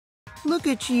Look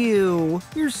at you.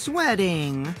 You're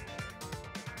sweating.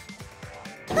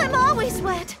 I'm always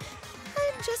wet.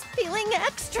 I'm just feeling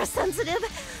extra sensitive,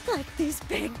 like these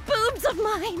big boobs of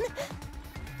mine.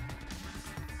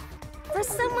 For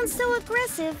someone so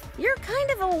aggressive, you're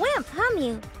kind of a wimp, huh,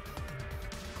 Mew?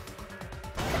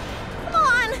 Come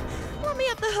on! Let me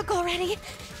off the hook already.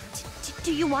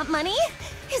 Do you want money?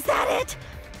 Is that it?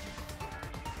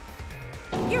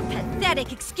 Your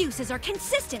pathetic excuses are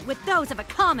consistent with those of a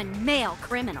common male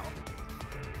criminal.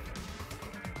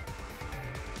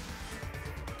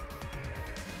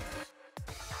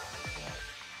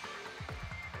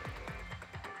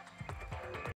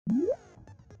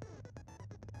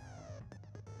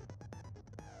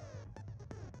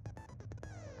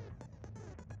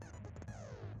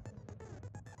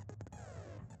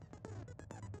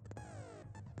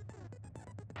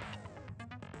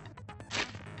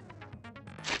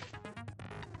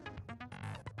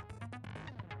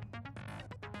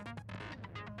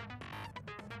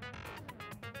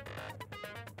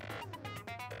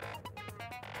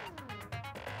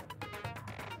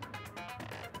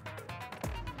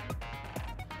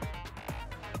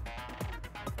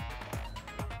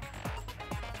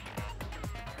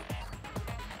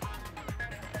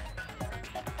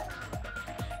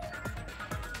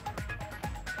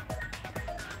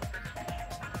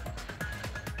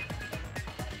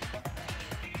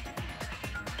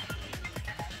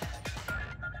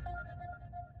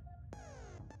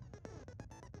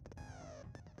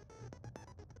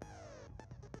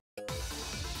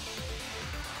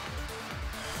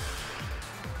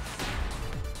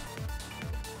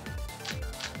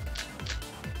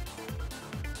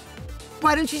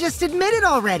 Why didn't you just admit it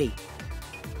already?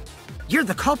 You're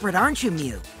the culprit, aren't you,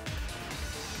 Mew?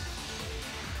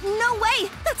 No way!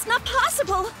 That's not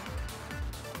possible!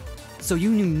 So you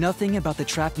knew nothing about the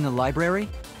trap in the library?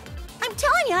 I'm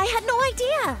telling you, I had no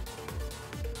idea!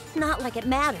 Not like it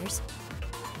matters.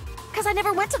 'Cause I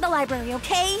never went to the library,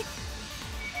 okay?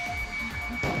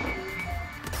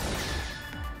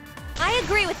 I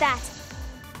agree with that.